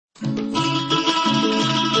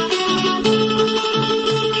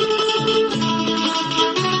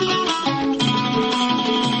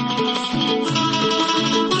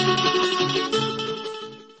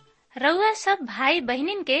भाई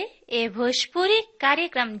बहनिन के ए भोजपुरी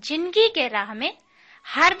कार्यक्रम जिंदगी के राह में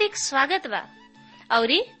हार्दिक स्वागत बा।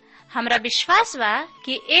 औरी हमरा विश्वास बा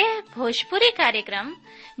कि ए भोजपुरी कार्यक्रम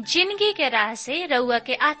जिंदगी के राह से रउआ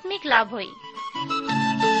के आत्मिक लाभ होई।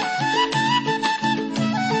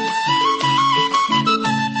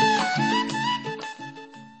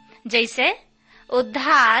 जैसे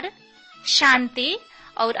उद्धार, शांति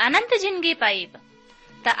और अनंत जिंदगी पाइब।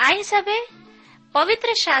 त आई सबे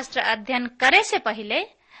पवित्र शास्त्र अध्ययन करे से पहले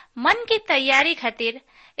मन की तैयारी खातिर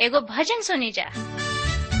एगो भजन सुनी जा।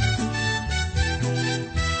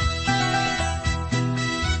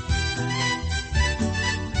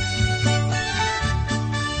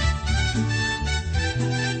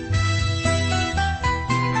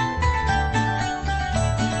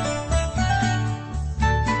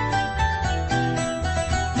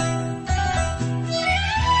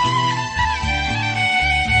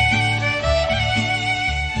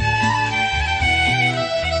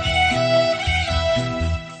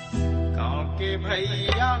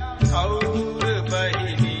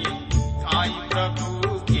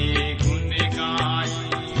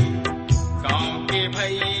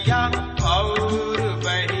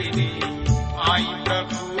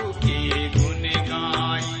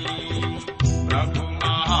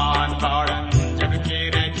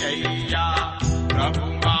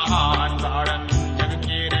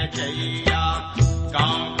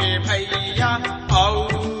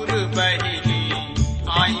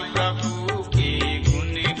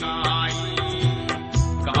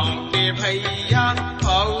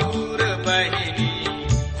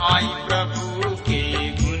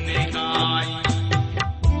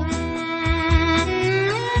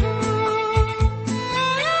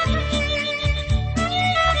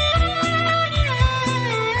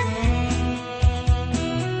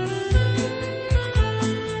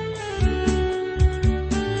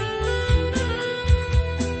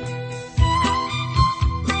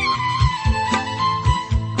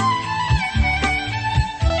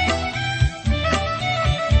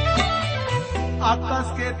 आकाश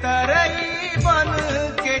के तरई बन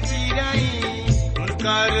के चिरई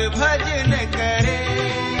उनकर भजन करे।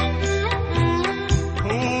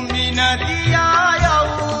 भूमि नदिया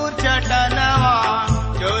और चटनवा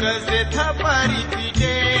जोर से थपरी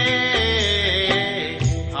पीटे।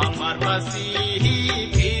 हमर मसीही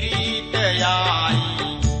फिरीत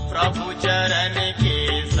आई, प्रभु चरण के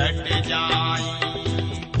सट जाई।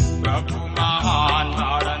 प्रभु महान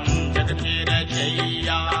तारण जग के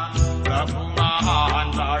रचैया, प्रभु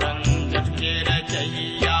महान तारण जग के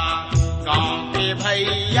रचैया। गाँव के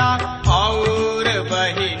भैया और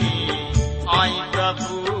बहिनी आई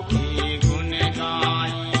प्रभु की गुण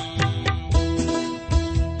गाई।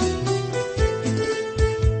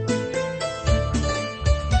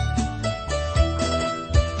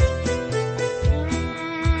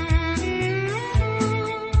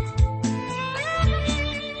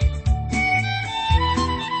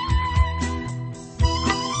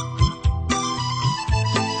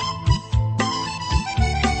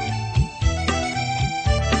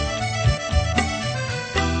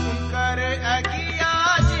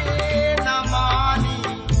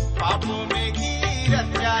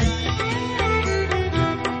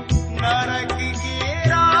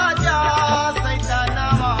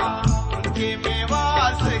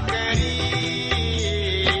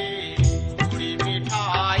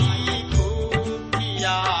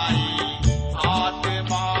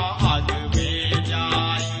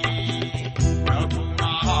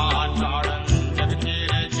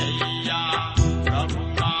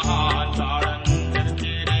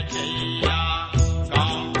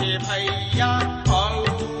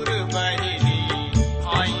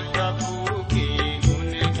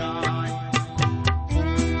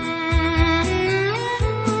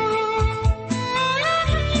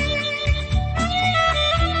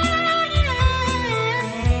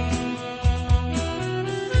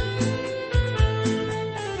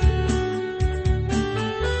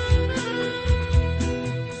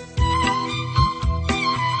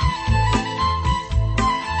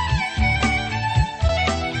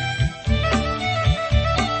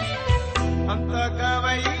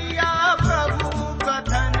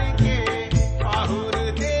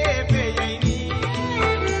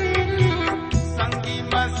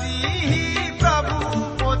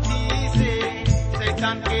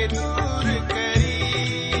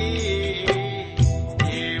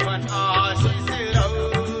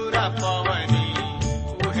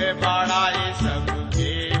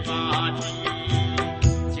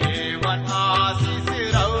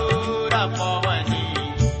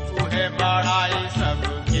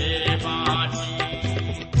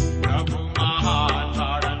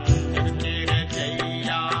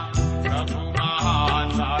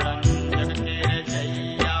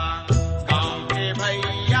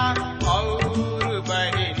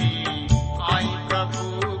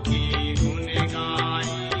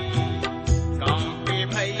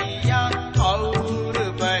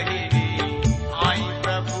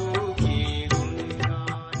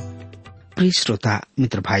 प्रिय श्रोता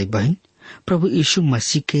मित्र भाई बहन, प्रभु यीशु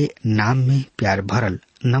मसीह के नाम में प्यार भरल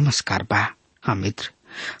नमस्कार बा। हाँ मित्र,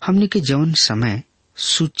 हमनी के जवन समय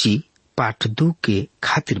सूची पाठ 2 के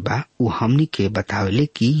खातिर बा वो हमनी के बतावेले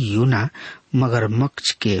कि योना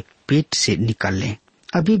मगरमच्छ के पेट से निकलले।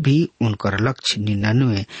 अभी भी उनकर लक्ष्य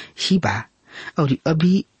 99 ही बा और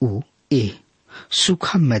अभी वो ए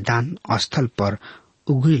सूखा मैदान स्थल पर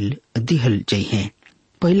उगिल दिहल जइहे।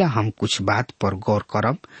 पहला हम कुछ बात पर गौर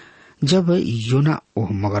करब। जब योना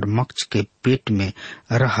ओह मगरमच्छ के पेट में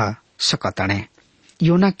रह सकताणे,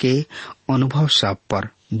 योना के अनुभव सब पर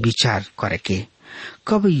विचार करे के।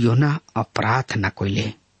 कब योना अपराध न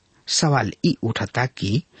कोइले? सवाल ई उठता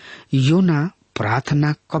कि योना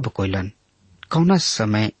प्रार्थना कब कोइलन? कौना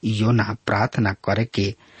समय योना प्रार्थना करे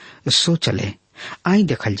के सोचले? आई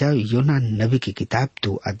देखल जाओ योना नबी की किताब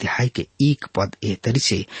 2 अध्याय के 1 पद ए तरी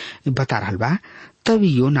से बता रहा बा। तब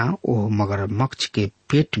योना ओ मगरमच्छ के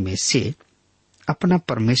पेट में से अपना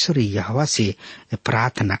परमेश्वर यहोवा से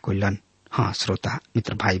प्रार्थना कोइलन। हाँ श्रोता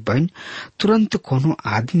मित्र भाई बहन, तुरंत कोनो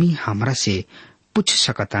आदमी हमरा से पूछ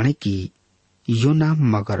सकताने कि योना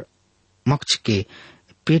मगरमच्छ के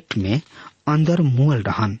पेट में अंदर मुअल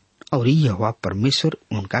रहन और यहोवा परमेश्वर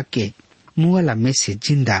उनका के मुअला में से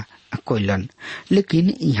जिंदा कोइलन।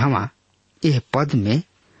 लेकिन यहाँ यह पद में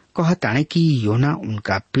कहताने कि योना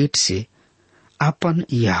उनका पेट से अपन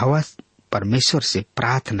यहोवा परमेश्वर से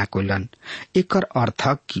प्रार्थना कोइलन। एकर अर्थ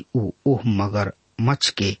कि ओह मगरमच्छ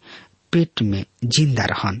के पेट में जिंदा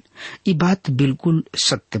रहन। ई बात बिल्कुल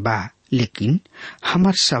सत्य बा, लेकिन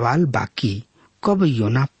हमार सवाल बाकी कब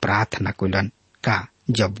योना प्रार्थना कोइलन? का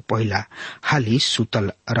जब पहला हाली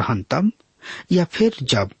सुतल रहन तब, या फिर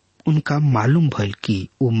जब उनका मालूम भइल कि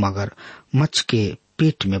वो मगरमच्छ के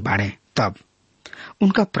पेट में बाड़े तब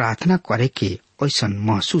उनका प्रार्थना करे के ऐसन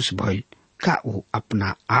महसूस भइल? का वो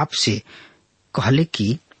अपना आप से कहले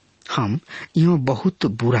कि हम यहाँ बहुत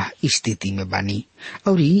बुरा स्थिति में बानी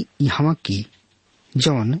और यहाँ की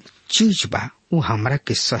जौन चीज बा वो हमरा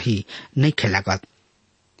के सही नहीं खेलागत,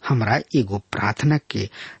 हमरा एगो प्रार्थना के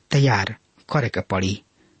तैयार करे के पड़ी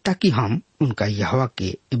ताकि हम उनका यहोवा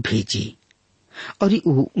के भेजी और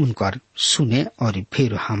वो उनकर सुने और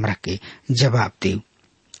फिर हमरा के जवाब दे?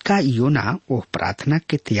 का योना वो प्रार्थना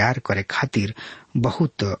के तैयार करे खातिर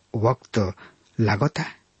बहुत वक्त लागता?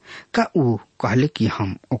 का वो कहले कि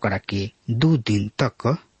हम ओकरा के 2 दिन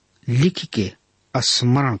तक लिख के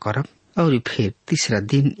स्मरण करब और फिर तीसरा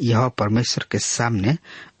दिन यह परमेश्वर के सामने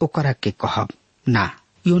ओकरा के कहब? ना,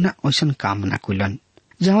 योना ऐसन काम ना कइलन।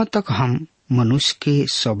 जहाँ तक हम मनुष्य के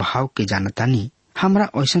स्वभाव के जानतानी, हमरा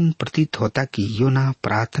ऐसन प्रतीत होता कि योना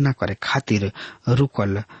प्रार्थना करे खातिर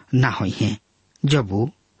रुकल ना होई है। जब वो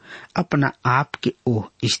अपना आप के ओ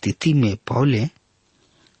स्थिति में पहुले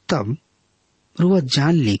तब रुआ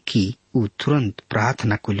जान ले कि वो तुरंत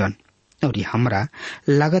प्रार्थना कइलन और हमरा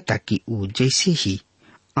लगता कि वो जैसे ही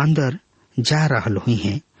अंदर जा रहल हुई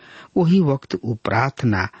है वही वक्त वो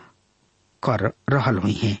प्रार्थना कर रहल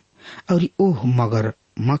हुई है और ओह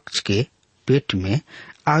मगरमच्छ के पेट में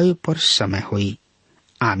आवे पर समय हुई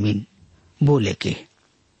आमीन बोले के।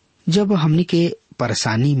 जब हमनी के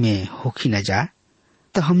परेशानी में होखी न जा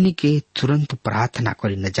तो हमनी के तुरंत प्रार्थना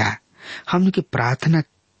करी न जा। हमनी के प्रार्थना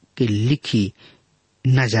के लिखी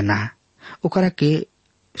न जाना, ओकरा के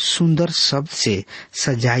सुंदर शब्द से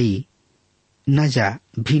सजाई न जा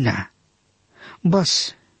भी ना। बस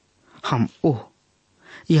हम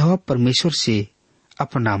यह परमेश्वर से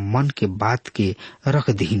अपना मन के बात के रख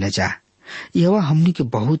दी न जा। यह हमनी के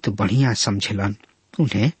बहुत बढ़िया समझलन।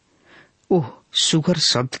 उन्हें सुगर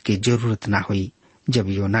शब्द के जरूरत ना हुई। जब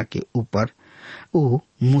योना के ऊपर वो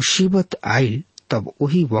मुसीबत आयल तब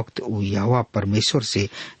वही वक्त वो यहोवा परमेश्वर से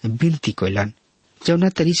विनती कइलन, जौना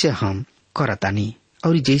तरी से हम करतानी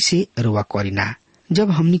और जैसे रुआ करीना।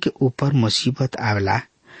 जब हमनी के ऊपर मुसीबत आवेला,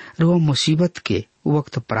 रुआ मुसीबत के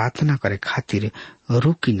वक्त प्रार्थना करे खातिर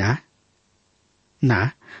रुकी ना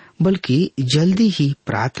बल्कि जल्दी ही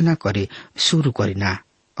प्रार्थना करे शुरू करीना।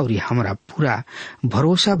 और हमरा पूरा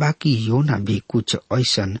भरोसा बा कि योना भी कुछ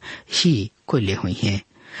ऐसन ही कोइले हुई है।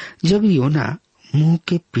 जब योना मुंह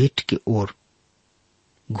के पेट के ओर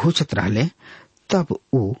घुसत रहले तब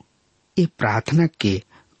वो ये प्रार्थना के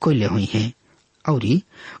कोइले हुई है और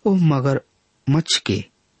वो मगरमच्छ के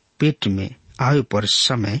पेट में आवे पर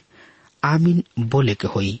समय आमीन बोले के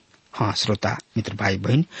हुई। हाँ श्रोता मित्र भाई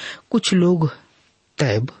बहन, कुछ लोग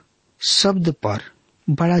तैब शब्द पर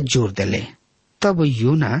बड़ा जोर देले। तब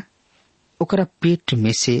योना ओकरा पेट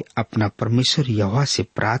में से अपना परमेश्वर यहोवा से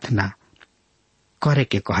प्रार्थना करे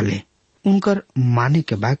के कहले। उनकर माने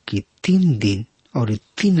के बाद कि 3 दिन और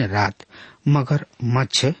 3 रात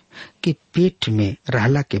मगरमच्छ के पेट में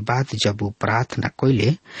रहला के बाद जब वो प्रार्थना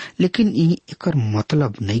कइले, लेकिन ई एकर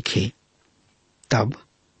मतलब नहीं खे, तब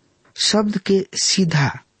शब्द के सीधा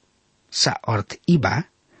सा अर्थ ई बा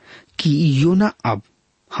कि योना अब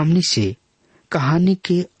हमनी से कहानी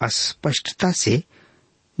के स्पष्टता से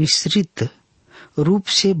विस्तृत रूप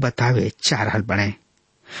से बतावे चाह रहल बने।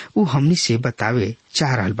 वो हमनी से बतावे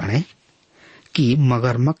चाह रहल बने कि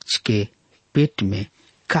मगरमच्छ के पेट में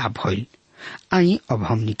का भइल। आई अब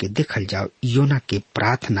हमनी के देखल जाओ योना के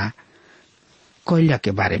प्रार्थना कोयला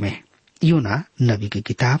के बारे में। योना नबी की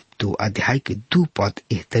किताब 2 अध्याय के 2 पद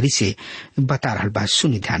एह तरी से बता रहल बा,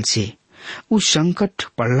 सुनी ध्यान से। उस संकट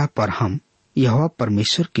पड़ला पर हम यहोवा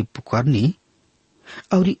परमेश्वर की पुकारनी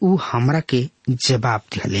और ऊ हमरा के जवाब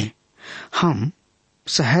दिहले। हम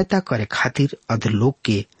सहायता करे खातिर अधलोक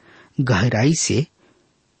के गहराई से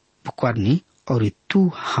पुकारनी और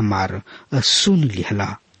तू हमार सुन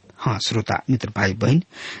लिहला। हाँ श्रोता मित्र भाई बहन,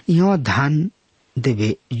 यहाँ ध्यान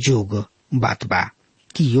देवे जोग बात बा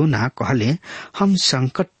कि योना कहले हम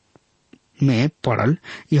संकट में पड़ल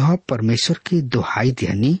यह परमेश्वर की दुहाई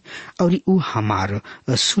दिहनी और ऊ हमार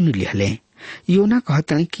सुन लिहले। योना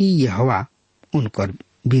कहते कि यहोवा उनकर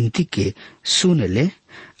विनती के सुन ले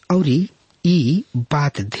और ई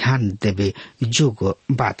बात ध्यान देवे जोग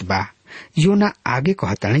बात बा। योना आगे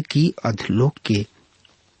कहते कि अधलोक के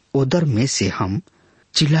ओदर में से हम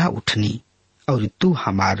चिल्ला उठनी और तू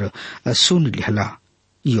हमार सुन लिहला।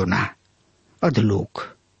 योना अधलोक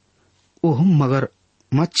ओह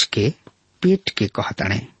मगरमच्छ के पेट के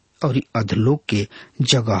कहताने और अधलोक के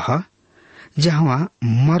जगह जहाँ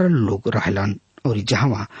मरल लोग रहलन और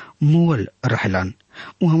जहाँ मुअल रहलन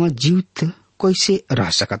वहाँ जीवित कैसे रह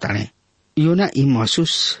सकताने। योना ई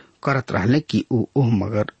महसूस करत रहले कि ओह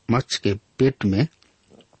मगरमच्छ के पेट में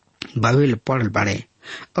बावेल पड़ल बाड़े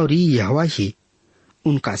और यहोवा ही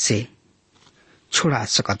उनका से छोड़ा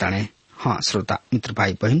सकताने। हाँ श्रोता मित्र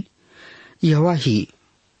भाई बहन, यहोवा ही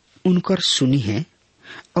उनकर सुनी है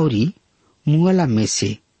और मुअला में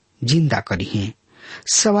से जिंदा करी है।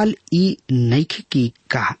 सवाल ई नइखे कि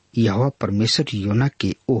का यहोवा परमेश्वर योना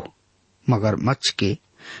के ओह मगरमच्छ के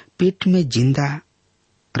पेट में जिंदा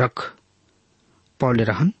रख पौले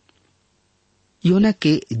रहन। योना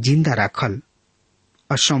के जिंदा रखल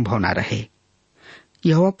असंभव न रहे।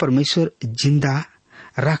 यहोवा परमेश्वर जिंदा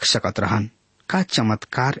रख सकत रहन। का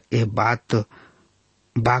चमत्कार ए बात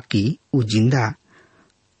बाकी उ जिंदा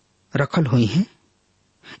रखल हुई है,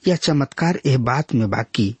 या चमत्कार ए बात में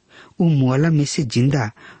बाकी उ मुअला में से जिंदा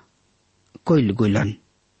कोइल गोलन।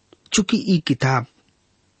 चूंकि ई किताब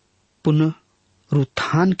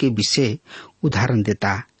पुनरुत्थान के विषय उदाहरण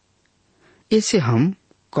देता, ऐसे हम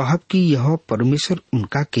कहब कि यह परमेश्वर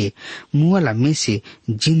उनका के मुअला में से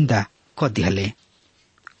जिंदा क दिहले।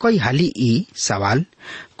 कई हाली ई सवाल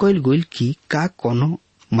कोइल गोइल की का कोनो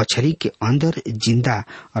मछली के अंदर जिंदा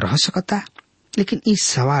रह सकता, लेकिन इस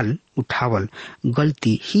सवाल उठावल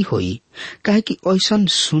गलती ही होई। काहे कि ऐसन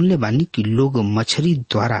सुनले बानी कि लोग मछली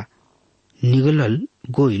द्वारा निगलल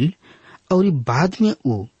गोइल और बाद में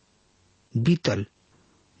उ बीतल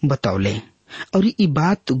बतौले। और ई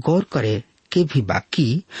बात गौर करे के भी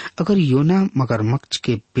बाकी अगर योना मगरमच्छ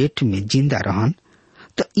के पेट में जिंदा रहन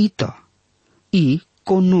त ई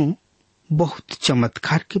कोनो बहुत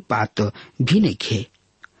चमत्कार के बात भी नहीं खे।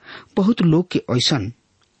 बहुत लोग के ऐसन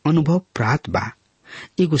अनुभव प्राप्त बा।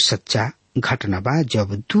 एगो सच्चा घटना बा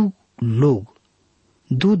जब 2 लोग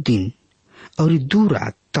 2 दिन और 2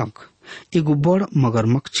 रात तक एगो बड़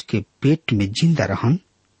मगरमच्छ के पेट में जिंदा रहन।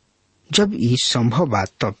 जब ये संभव बा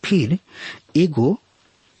तब फिर एगो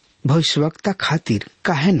भविष्यवक्ता खातिर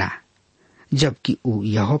काहे ना, जबकि वो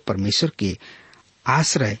यहोवा परमेश्वर के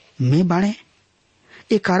आश्रय में बाड़े।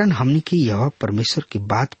 ए कारण हमनी के यहोवा परमेश्वर की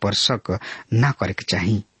बात पर शक ना करे के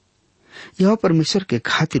चाहिए। यहोवा परमेश्वर के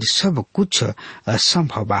खातिर सब कुछ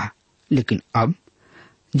असंभव बा। लेकिन अब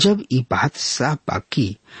जब ये बात साफ बा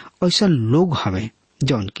कि ऐसा लोग हमें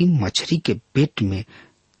जौन की मछली के पेट में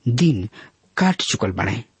दिन काट चुकल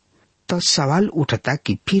बने, तो सवाल उठता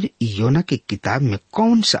कि फिर योना की किताब में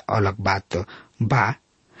कौन सा अलग बात बा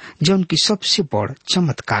जौन की सबसे बड़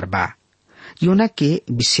चमत्कार बा। योना के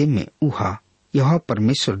विषय में यह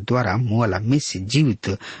परमेश्वर द्वारा मुअला में से जीवित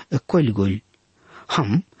कोइल गोइल।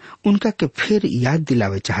 हम उनका के फिर याद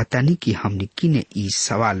दिलावे चाहतानी कि हमने किने ई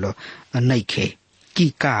सवाल नहीं खे कि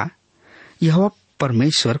का यह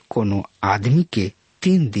परमेश्वर कोनो आदमी के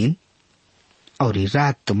 3 दिन और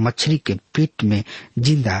रात मछली के पेट में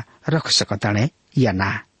जिंदा रख सकताने या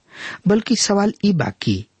ना, बल्कि सवाल ई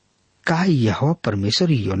बाकी का यह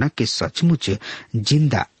परमेश्वर योना के सचमुच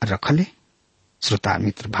जिंदा रखले। श्रोता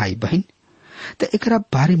मित्र भाई बहन, तो एकरा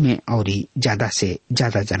बारे में और ज्यादा से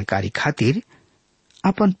ज्यादा जानकारी खातिर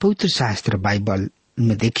अपन पवित्र शास्त्र बाइबल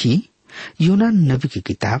में देखी योना नबी की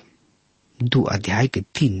किताब 2 अध्याय के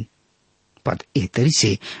 3 पद एह तरी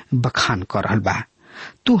से बखान कर रहल बा।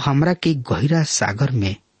 तू हमरा के गहिरा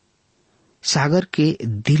सागर के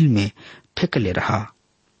दिल में फेंकले रहा,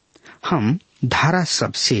 हम धारा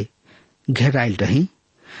सबसे घेराइल रही,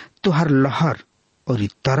 तुहार लहर और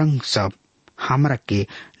तरंग सब हमरा के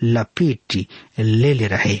लपेट ले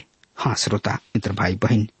रहे। हाँ श्रोता मित्र भाई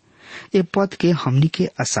बहन, ये पद के हमनी के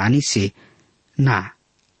आसानी से ना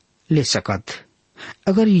ले सकत।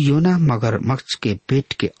 अगर योना मगरमच्छ के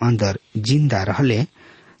पेट के अंदर जिंदा रहले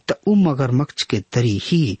तो उ मगरमच्छ के तरी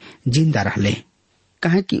ही जिंदा रहले,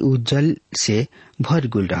 काहे कि उ जल से भर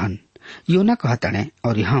गुल रहन। योना कहताने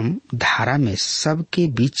और हम धारा में सबके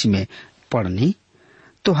बीच में पड़नी,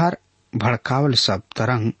 तोहार भड़कावल सब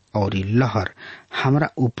तरंग और लहर हमरा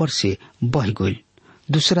ऊपर से बह गई।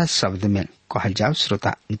 दूसरा शब्द में कहल जाओ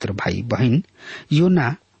श्रोता मित्र भाई बहन,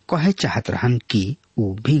 योना कहे चाहत रहन कि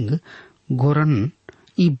उ भिंग गोरन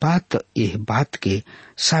ई बात के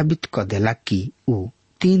साबित कर देला कि उ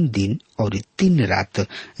 3 दिन और 3 रात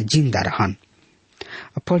जिंदा रहन।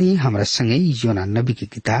 पढ़िए हमरा संगे योना नबी की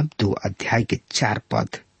किताब 2 अध्याय के 4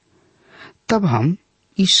 पद। तब हम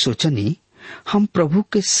इस सोचनी, हम प्रभु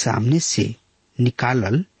के सामने से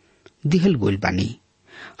निकालल दिहल गोल बानी,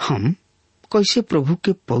 हम कैसे प्रभु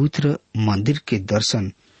के पवित्र मंदिर के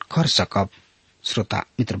दर्शन कर सकब। श्रोता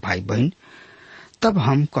मित्र भाई बहन, तब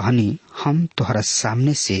हम कहनी, हम तोहरा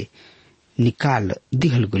सामने से निकाल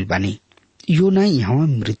दिहल गोल बानी। योना यहाँ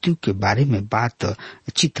मृत्यु के बारे में बात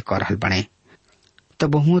चित कर रहल बने।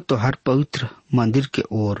 तब हुआ तोहर पवित्र मंदिर के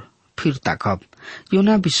ओर फिर ताकब।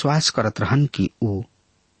 योना विश्वास करत रहन कि उ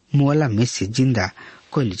मुआला में से जिंदा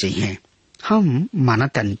कइल जइहे। हम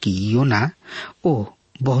मानतन कि योना ओ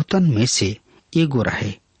बहुतन में से एगो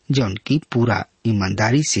रहे जौन की पूरा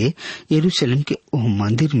ईमानदारी से यरूशलेम के ओह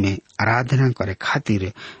मंदिर में आराधना करे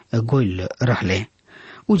खातिर गोइल रहले।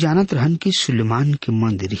 उ जानत रहन कि सुलेमान के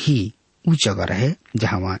मंदिर ही उ जगह रहे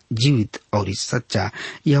जहाँ जीवित और सच्चा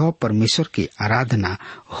यहोवा परमेश्वर की आराधना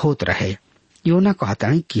होत रहे। योना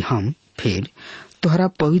कहता कि हम फिर तोहरा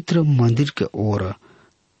पवित्र मंदिर के ओर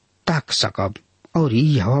ताक सकब और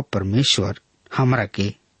यहोवा परमेश्वर हमरा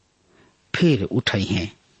के फिर उठाई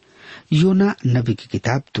है। योना नबी की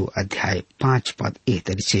किताब 2 अध्याय 5 पद एह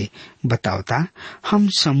तरी से बतावता, हम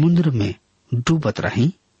समुद्र में डूबत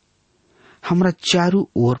रही, हमरा चारों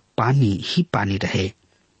ओर पानी ही पानी रहे,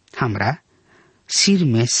 हमरा सिर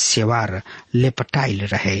में सेवार लेपटाइल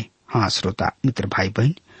रहे। हाँ श्रोता मित्र भाई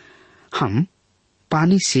बहन, हम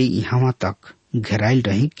पानी से यहाँ तक घेराइल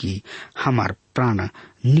रही कि हमार प्राण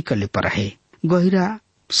निकले पर रहे। गहिरा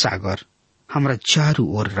सागर हमरा चारों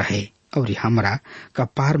ओर रहे और हमरा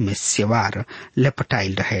कपार में सेवार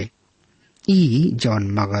लेपटाइल रहे। ई जौन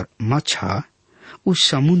मगर मच्छ उस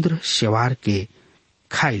समुद्र सेवार के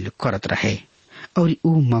खाइल करत रहे और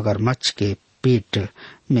उ मगरमच्छ के पेट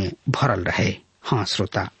में भरल रहे। हाँ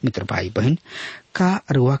श्रोता मित्र भाई बहन, का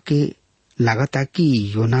रुआ के लागता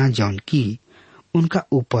कि योना जौन की उनका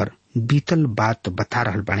ऊपर बीतल बात बता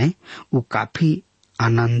रहल बने वो काफी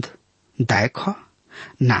आनंददायक हो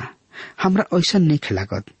ना? हमरा ऐसा नहीं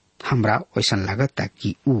लागत। हमरा ऐसा लागता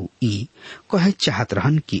कि उ ई कहे चाहत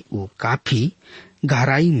रहन कि उ काफी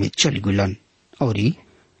गहराई में चल गुलन और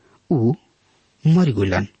उ मर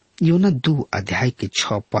गुलन। योना 2 अध्याय के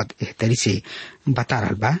 6 पद एह तरी से बता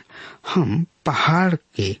रहल बा, हम पहाड़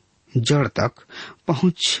के जड़ तक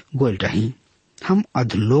पहुंच गोल रही, हम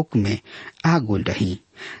अधलोक में आ गोल रही,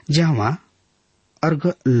 जहाँ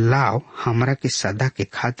अर्ग लाव हमरा के सदा के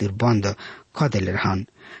खातिर बंद कर देले रहन।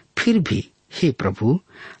 फिर भी हे प्रभु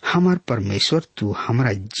हमार परमेश्वर, तू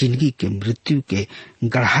हमरा जिंदगी के मृत्यु के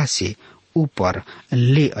गढ़ा से ऊपर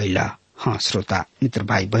ले अइला। हाँ श्रोता मित्र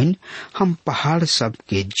भाई बहन, हम पहाड़ सब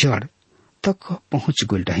के जड़ तक पहुंच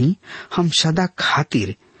गए रही, हम सदा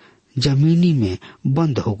खातिर जमीनी में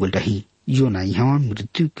बंद हो गए रही। योना यहाँ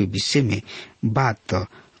मृत्यु के विषय में बात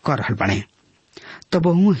कर रहल बने। तब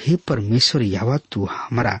हे परमेश्वर यहोवा, तू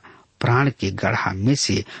हमारा प्राण के गढ़ा में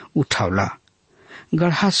से उठावला।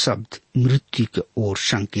 गढ़ा शब्द मृत्यु के ओर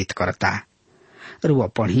संकेत करता। रुआ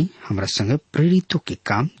पढ़ी हमरा संगे प्रेरितों के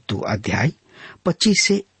काम 2 अध्याय 25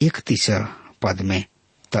 से 31 पद में,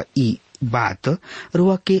 तो ई बात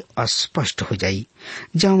रुआ के स्पष्ट हो जाई,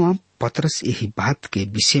 जहाँ पतरस यही बात के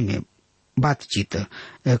विषय में बातचीत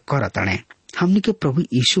करताने। हमने के प्रभु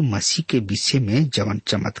यीशु मसीह के विषय में जवन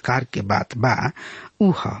चमत्कार के बात बा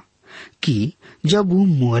उह कि जब वो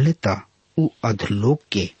मुअले त उ अधलोक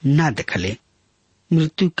के ना देखले,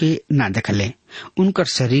 मृत्यु के ना देखले, उनकर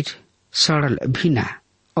शरीर सड़ल भी ना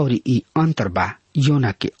और ई अंतर बा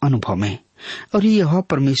योना के अनुभव में और यह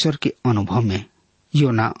परमेश्वर के अनुभव में।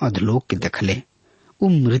 योना अधलोक के देखले, उ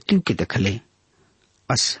मृत्यु के देखले।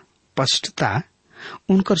 स्पष्टता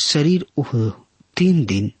उनकर शरीर 3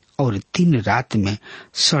 दिन और 3 रात में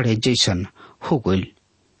सड़े जैसन हो गईल।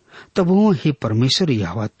 तब वो हे परमेश्वर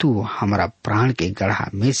यहोवा, तू हमारा प्राण के गढ़ा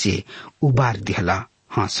में से उबार दिहला।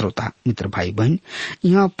 हाँ श्रोता मित्र भाई बहन,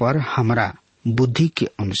 यहाँ पर हमारा बुद्धि के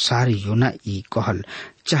अनुसार योना ई कहल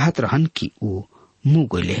चाहत रहन कि ऊ मुँह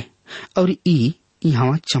गईले और ई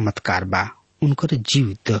यहाँ चमत्कार बा उनकर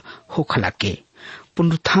जीवित होखला के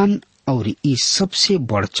पुनरुत्थान और ई सबसे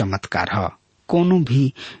बड़ चमत्कार है कोनो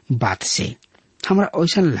भी बात से। हमरा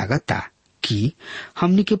ऐसा लागता कि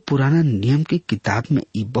हमनी के पुराना नियम के किताब में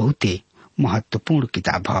ई बहुते महत्वपूर्ण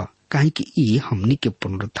किताब है, काहे कि ई हमनी के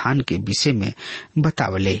पुनरुत्थान के विषय में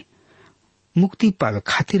बतावले। मुक्ति पावे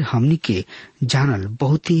खातिर हमनी के जानल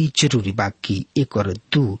बहुत ही जरूरी बा कि एकर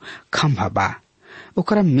 2 खंभा बा,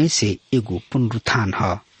 ओकरा में से एगो पुनरुत्थान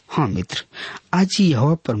है। हाँ मित्र, आज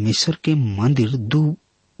यह परमेश्वर के मंदिर 2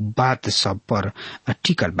 बात सब पर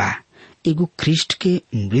टिकल बा, एगो ख्रिस्ट के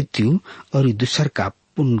मृत्यु और दूसर का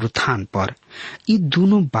पुनरुत्थान पर। ये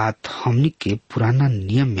दोनों बात हमनी के पुराना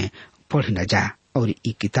नियम में पढ़ न जा और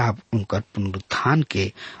ये किताब उनकर पुनरुत्थान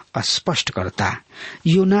के स्पष्ट करता।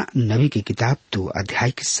 योना नबी की किताब 2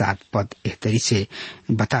 अध्याय के 7 पद एह तरी से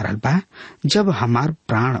बता रहल बा, जब हमार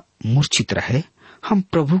प्राण मूर्छित रहे हम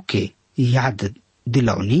प्रभु के याद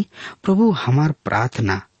दिलौनी, प्रभु हमार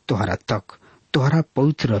प्रार्थना तोहरा तक तोहरा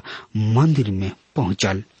पवित्र मंदिर में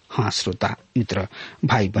पहुंचल। हाँ श्रोता मित्र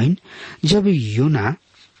भाई बहन, जब योना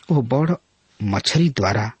वो बड़ मछली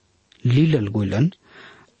द्वारा लीलल गोलन,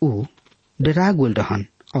 ऊ डरा गोल रहन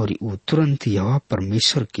और ऊ तुरंत यह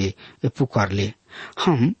परमेश्वर के पुकार ले।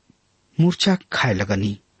 हम मूर्छा खाए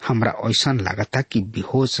लगनी। हमरा ऐसा लागता कि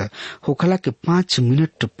बेहोश होखला के 5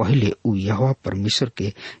 मिनट पहले ऊ यह परमेश्वर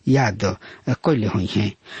के याद कैले हुई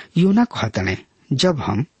हैं। योना कहतने, जब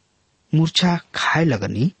हम मूर्छा खाए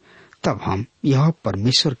लगनी तब हम यह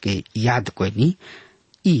परमेश्वर के याद कैनी।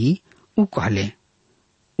 ऊ कहले,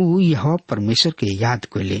 ऊ यह परमेश्वर के याद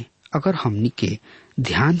कैले। अगर हमनी के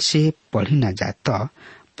ध्यान से पढ़ी न जाता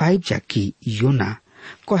पाइब जा कि योना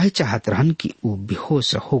कहे चाहत रहन कि ऊ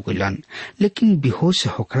बेहोश हो गलन, लेकिन बेहोश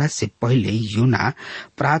होखला से पहले योना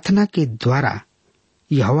प्रार्थना के द्वारा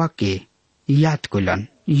यहोवा के याद कैलन।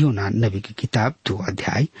 योना नबी की किताब 2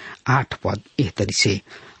 अध्याय 8 पद एह तरी से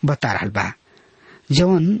बता रहल बा,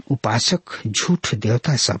 जवन उपासक झूठ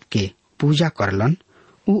देवता सबके पूजा करलन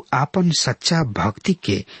ऊ आपन सच्चा भक्ति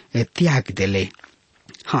के त्याग देले।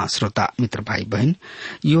 हाँ श्रोता मित्र भाई बहन,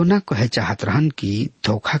 योना कहे चाहत रहन कि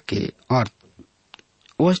धोखा के अर्थ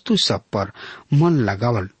वस्तु सब पर मन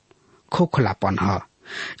लगावल खोखलापन है।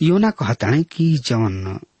 योना कहताने कि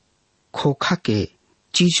जवन खोखा के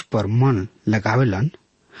चीज पर मन लगावेलन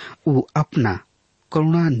ऊ अपना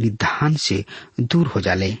करुणा निधान से दूर हो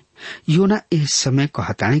जाले। योना इस समय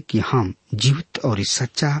कहताने कि हम जीवित और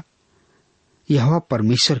सच्चा यहोवा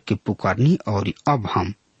परमेश्वर के पुकारनी और अब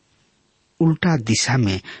हम उल्टा दिशा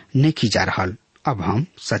में नहीं जा रहल। अब हम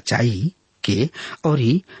सच्चाई के और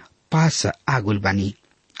पास आगुल बानी।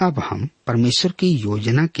 अब हम परमेश्वर की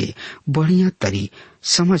योजना के बढ़िया तरी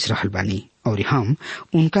समझ रहल बानी और हम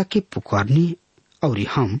उनका के पुकारनी और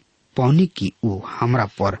हम पौनी की ऊ हमरा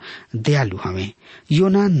पर दयालु हमें।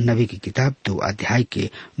 योना नबी की किताब 2 अध्याय के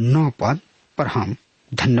 9 पद पर हम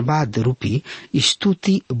धन्यवाद रूपी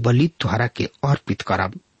स्तुति बलि तुहरा के अर्पित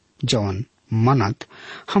करब। जौन मनत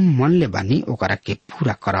हम मन ले बानी ओकरा के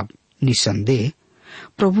पूरा करब। निसंदेह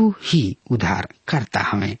प्रभु ही उद्धार करता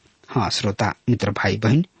हमें। हाँ श्रोता मित्र भाई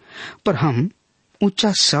बहन, पर हम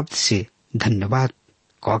ऊंचा शब्द से धन्यवाद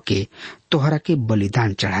कह के तोहरा के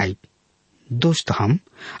बलिदान चढ़ाई। दोस्त, हम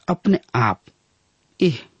अपने आप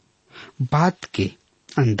इस बात के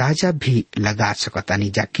अंदाजा भी लगा सकता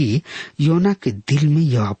नहीं जाकि योना के दिल में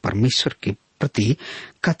यह परमेश्वर के प्रति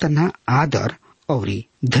कतना आदर और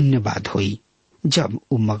धन्यवाद हुई। जब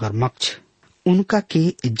वो मगरमच्छ उनका के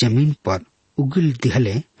जमीन पर उगिल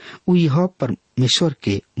दिहले, उ यह परमेश्वर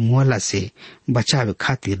के मुआला से बचावे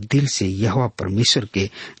खातिर दिल से यह परमेश्वर के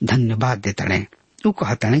धन्यवाद देताने। उ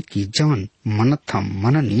कहताने कि जवन मनत हम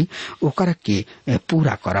मननी ओकरा के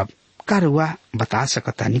पूरा करब। का रुआ बता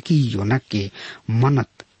सकतानी कि योना के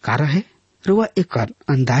मनत का रहे? रुआ एक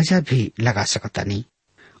अंदाजा भी लगा सकतानी।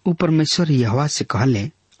 उ परमेश्वर यहोवा से कहले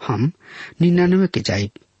हम 99 के जाइब।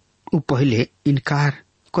 उ पहले इनकार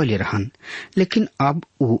कैले रहन, लेकिन अब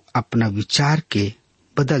उ अपना विचार के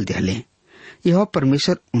बदल दिले। यह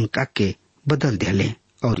परमेश्वर उनका के बदल दिले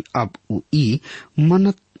और अब उ ई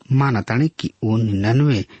मनत मानताने कि वो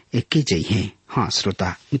 99 के जई हैं। हाँ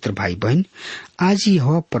श्रोता मित्र भाई बहन, आज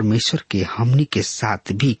यह परमेश्वर के हमनी के साथ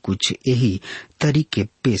भी कुछ यही तरीके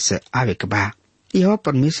पेश आवे के बा। यह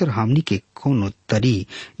परमेश्वर हमनी के कोनो तरी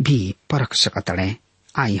भी परख सकतड़े।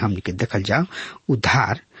 आई हमनी के देखल जाओ,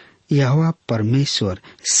 उद्धार यह परमेश्वर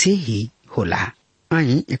से ही होला।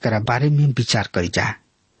 आई एकरा बारे में विचार करी जा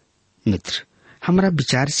मित्र। हमारा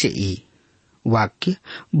विचार से ई वाक्य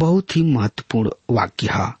बहुत ही महत्वपूर्ण वाक्य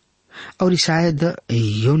है और शायद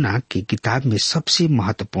योना की किताब में सबसे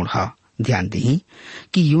महत्वपूर्ण है। ध्यान दी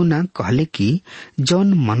कि योना कहले कि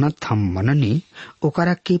जौन मनत हम मननी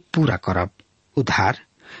ओकरा के पूरा करब। उद्धार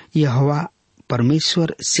यहोवा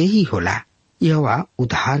परमेश्वर से ही होला। यहोवा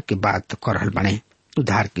उद्धार के बात कर रहल बने।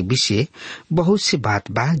 उद्धार के विषय बहुत से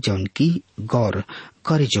बात बा जौन की गौर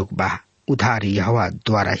करे जोग बा। उद्धार यहोवा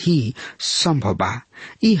द्वारा ही संभव बा।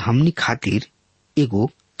 ई हमनी खातिर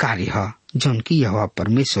एगो कार्य है जौन की यहोवा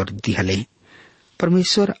परमेश्वर दिहले।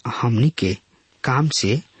 परमेश्वर हमनी के काम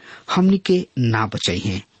से हमनी के ना बचाई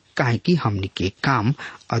है, काहे कि हमनी के काम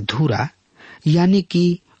अधूरा यानी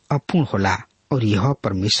कि अपूर्ण होला और यह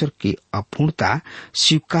परमेश्वर के अपूर्णता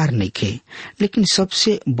स्वीकार नहीं खे। लेकिन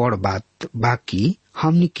सबसे बड़ बात बाकी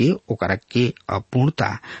हमनी के ओकरा के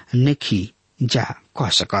अपूर्णता नहीं जा कह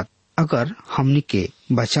सकत। अगर हमनी के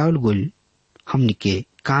बचावल गुल हमनी के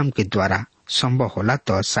काम के द्वारा संभव होला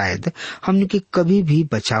तो शायद हमनी के कभी भी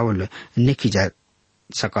बचावल नहीं जा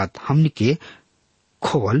सकत। हमनी के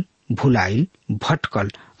खोवल, भुलाइल,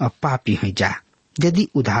 भटकल पापी है जा। यदि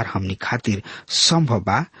उद्धार हमनी खातिर संभव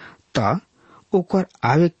बा त ओकर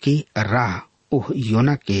आवे के राह ओह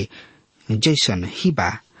योना के जैसन ही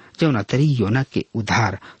बा। जौना तरी योना के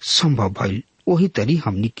उद्धार संभव भइल वही तरी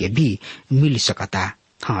हमनी के भी मिल सकता।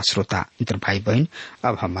 हाँ श्रोता मित्र भाई बहन,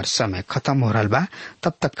 अब हमार समय खत्म हो रहा बा।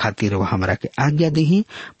 तब तक खातिर वह हमरा के आज्ञा दी।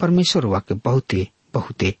 परमेश्वर वह के बहुते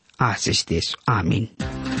बहुते आशीष देश। आमीन।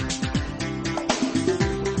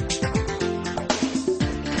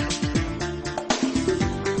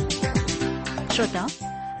 श्रोताओ,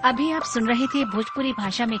 अभी आप सुन रहे थे भोजपुरी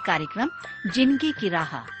भाषा में कार्यक्रम जिंदगी की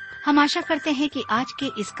राह। हम आशा करते हैं कि आज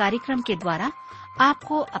के इस कार्यक्रम के द्वारा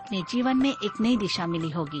आपको अपने जीवन में एक नई दिशा मिली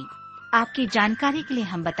होगी। आपकी जानकारी के लिए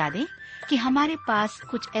हम बता दें कि हमारे पास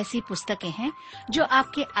कुछ ऐसी पुस्तकें हैं जो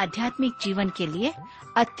आपके आध्यात्मिक जीवन के लिए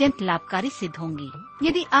अत्यंत लाभकारी सिद्ध होंगी।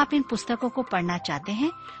 यदि आप इन पुस्तकों को पढ़ना चाहते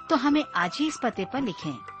हैं तो हमें आज ही इस पते पर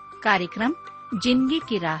लिखें। कार्यक्रम जिंदगी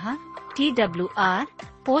की राह, TWR,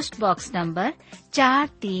 पोस्ट बॉक्स नंबर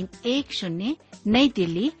 4310, नई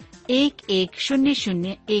दिल्ली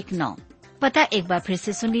 110019। पता एक बार फिर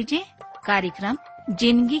से सुन लीजिए। कार्यक्रम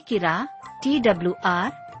जिंदगी की राह,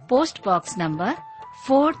 TWR, post box number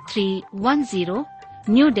 4310,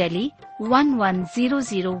 new Delhi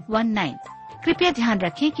 110019। कृपया ध्यान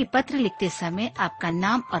रखें कि पत्र लिखते समय आपका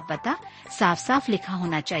नाम और पता साफ साफ लिखा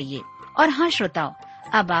होना चाहिए। और हाँ श्रोताओ,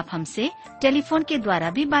 अब आप हमसे टेलीफोन के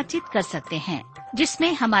द्वारा भी बातचीत कर सकते हैं,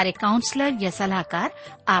 जिसमें हमारे काउंसलर या सलाहकार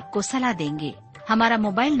आपको सलाह देंगे। हमारा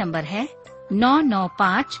मोबाइल नंबर है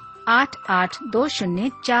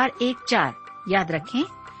 9958820414। याद रखें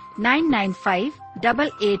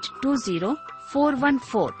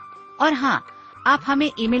 9958820414। और हाँ, आप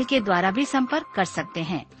हमें ईमेल के द्वारा भी संपर्क कर सकते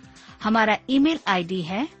हैं। हमारा ईमेल आईडी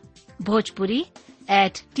है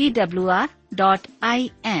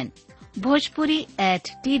bhojpuri@twr.in,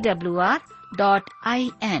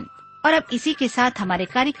 bhojpuri@twr.in। और अब इसी के साथ हमारे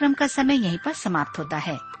कार्यक्रम का समय यहीं पर समाप्त होता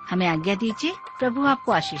है। हमें आज्ञा दीजिए। प्रभु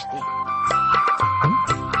आपको आशीष दे।